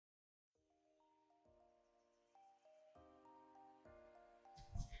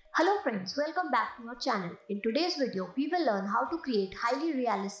Hello friends, welcome back to our channel. In today's video, we will learn how to create highly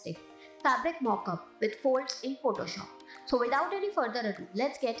realistic fabric mockup with folds in Photoshop. So without any further ado,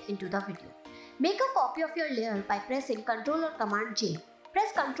 let's get into the video. Make a copy of your layer by pressing Ctrl or Command J.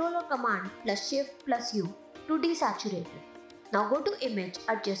 Press Ctrl or Command plus Shift plus U to desaturate it. Now go to Image,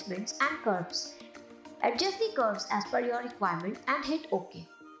 Adjustments and Curves. Adjust the curves as per your requirement and hit OK.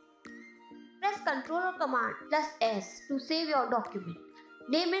 Press Ctrl or Command plus S to save your document.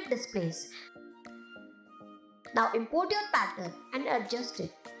 Name it Displays. Now import your pattern and adjust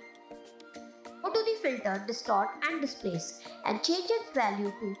it. Go to the filter, distort and displace and change its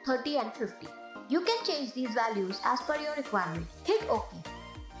value to 30 and 50. You can change these values as per your requirement. Hit OK.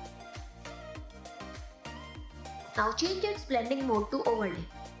 Now change its blending mode to overlay.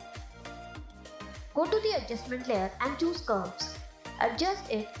 Go to the adjustment layer and choose curves. Adjust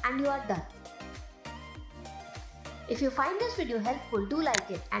it and you are done. If you find this video helpful, do like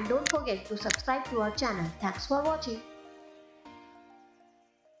it and don't forget to subscribe to our channel. Thanks for watching.